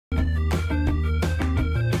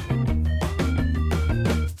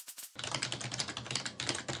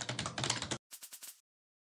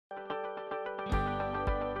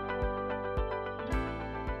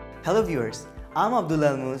Hello viewers, I'm Abdullah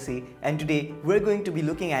Al Muhsi and today we're going to be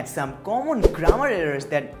looking at some common grammar errors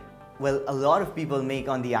that a lot of people make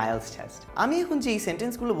on the IELTS test. আমি এখন যে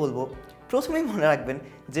সেন্টেন্সগুলো বলবো প্রথমেই মনে রাখবেন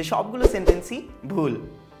যে সবগুলো সেন্টেন্সই ভুল।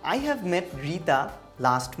 I have met Rita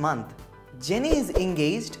last month. Jenny is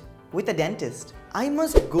engaged with a dentist. I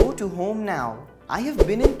must go to home now. I have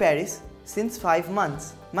been in Paris since 5 months.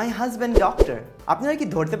 My husband doctor. আপনারা কি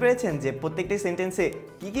ধরতে পেরেছেন যে প্রত্যেকটা সেন্টেন্সে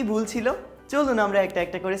কি ভুল ছিল? চলুন আমরা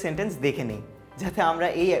একটা করে সেন্টেন্স দেখে নেই যাতে আমরা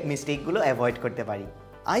এই মিস্টেকগুলো অ্যাভয়েড করতে পারি।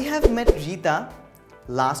 I have met Rita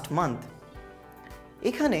last month.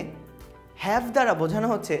 এখানে have দ্বারা বোঝানো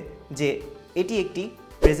হচ্ছে যে এটি একটি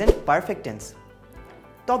প্রেজেন্ট পারফেক্ট টেন্স।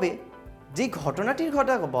 তবে যে ঘটনাটির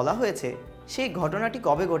কথা বলা হয়েছে সেই ঘটনাটি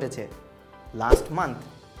কবে ঘটেছে? Last month.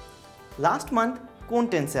 লাস্ট মান্থ কোন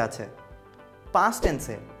টেন্সে আছে? পাস্ট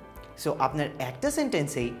টেন্সে। সো আপনার একটা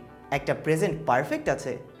সেন্টেন্সেই একটা প্রেজেন্ট পারফেক্ট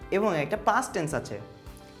আছে এবং একটা পাস্ট টেন্স আছে।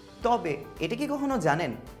 তবে এটা কি কখনো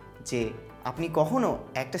জানেন যে আপনি কখনো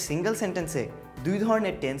একটা সিঙ্গেল সেন্টেন্সে দুই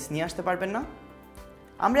ধরনের টেন্স নিয়ে আসতে পারবেন না?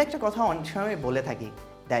 আমরা একটা কথা অনেক সময় বলে থাকি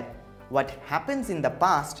that what happens in the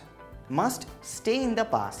past must stay in the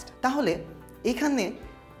past. তাহলে এখানে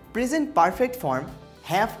প্রেজেন্ট পারফেক্ট ফর্ম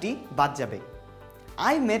হ্যাভটি বাদ যাবে।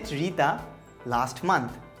 I met Rita last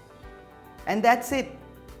month and that's it.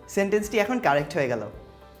 সেন্টেন্সটি এখন কারেক্ট হয়ে গেল।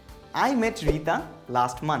 I met Rita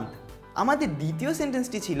last month. আমাদের দ্বিতীয়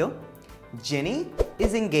সেন্টেন্সটি ছিল Jenny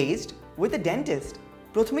is engaged with a dentist.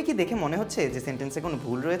 প্রথমে কি দেখে মনে হচ্ছে যে সেন্টেন্সে কোনো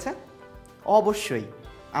ভুল রয়েছে? অবশ্যই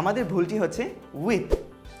আমাদের ভুলটি হচ্ছে with।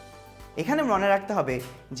 এখানে মনে রাখতে হবে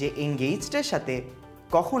যে engagedের সাথে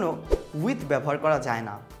কখনো with ব্যবহার করা যায়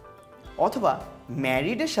না, অথবা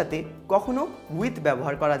ম্যারিডের সাথে কখনো with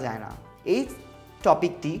ব্যবহার করা যায় না। এই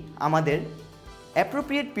টপিকটি আমাদের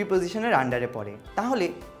অ্যাপ্রোপ্রিয়েট প্রিপোজিশনের আন্ডারে পড়ে। তাহলে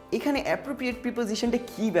এখানে অ্যাপ্রোপ্রিয়েট প্রিপোজিশনটা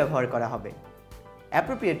কি ব্যবহার করা হবে?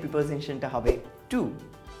 অ্যাপ্রোপ্রিয়েট প্রিপোজিশনটা হবে two.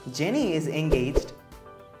 Jenny is engaged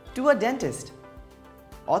to a dentist,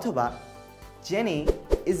 অথবা jenny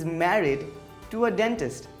is married to a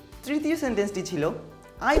dentist. তৃতীয় সেন্টেন্সটি ছিল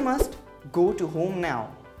I must go to home now.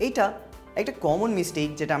 এটা একটা কমন মিস্টেক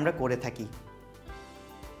যেটা আমরা করে থাকি।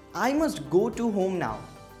 I must go to home now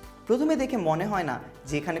প্রথমে দেখে মনে হয় না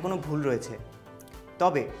যে এখানে কোনো ভুল রয়েছে,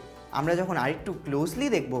 তবে আমরা যখন আরেকটু ক্লোজলি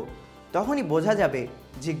দেখব তখনই বোঝা যাবে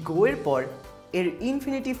যে গো এর পর এর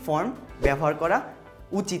ইনফিনিটিভ ফর্ম ব্যবহার করা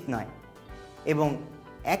উচিত নয়, এবং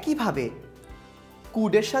একইভাবে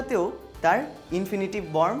কুডের সাথেও তার ইনফিনিটিভ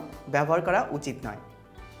ফর্ম ব্যবহার করা উচিত নয়।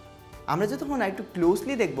 আমরা যতক্ষণ আরেকটু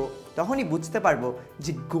ক্লোজলি দেখব তখনই বুঝতে পারবো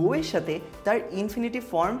যে গো এর সাথে তার ইনফিনিটিভ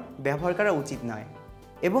ফর্ম ব্যবহার করা উচিত নয়,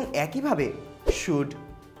 এবং একইভাবে শুড,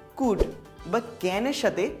 কুড বা ক্যানের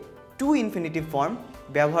সাথে টু ইনফিনিটিভ ফর্ম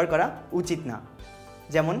ব্যবহার করা উচিত না।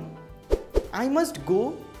 যেমন I must go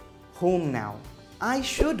home now, I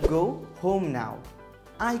should go home now,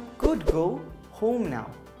 I could go home now,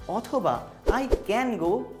 অথবা I can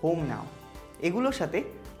go home now. এগুলোর সাথে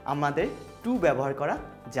আমাদের টু ব্যবহার করা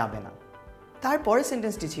যাবে না। তারপরের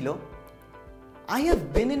সেন্টেন্সটি ছিল I have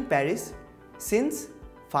been in Paris since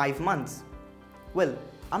 5 months।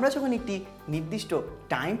 আমরা যখন একটি নির্দিষ্ট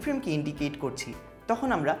টাইম ফ্রেমকে ইন্ডিকেট করছি তখন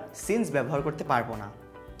আমরা সিন্স ব্যবহার করতে পারবো না,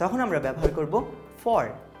 তখন আমরা ব্যবহার করব for.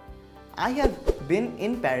 I have been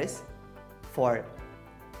in Paris for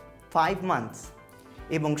 5 months।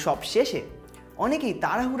 এবং সব শেষে অনেকেই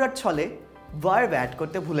তাড়াহুড়ার ছলে ভার্ব অ্যাড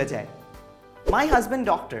করতে ভুলে যায়। মাই হাজব্যান্ড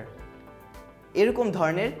ডক্টর, এরকম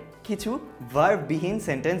ধরনের কিছু ভার্ববিহীন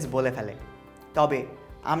সেন্টেন্স বলে ফেলে। তবে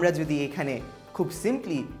আমরা যদি এখানে খুব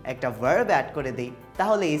সিম্পলি একটা ভার্ব অ্যাড করে দিই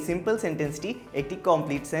তাহলে এই সিম্পল সেন্টেন্সটি একটি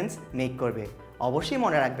কমপ্লিট সেন্স মেক করবে। অবশ্যই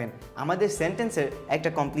মনে রাখবেন আমাদের সেন্টেন্সের একটা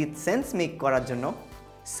কমপ্লিট সেন্স মেক করার জন্য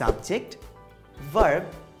সাবজেক্ট, ভার্ব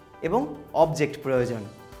এবং অবজেক্ট প্রয়োজন।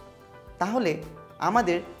 তাহলে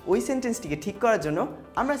আমাদের ওই সেন্টেন্সটিকে ঠিক করার জন্য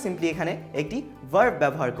আমরা সিম্পলি এখানে একটি ভার্ব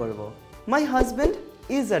ব্যবহার করব। My husband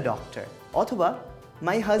is a doctor, অথবা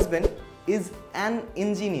my husband is an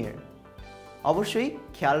engineer. অবশ্যই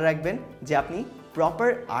খেয়াল রাখবেন যে আপনি প্রপার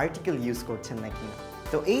আর্টিকেল ইউজ করছেন নাকি না।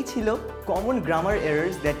 তো এই ছিল common grammar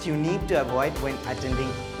errors that you need to avoid when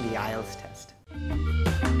attending the IELTS test.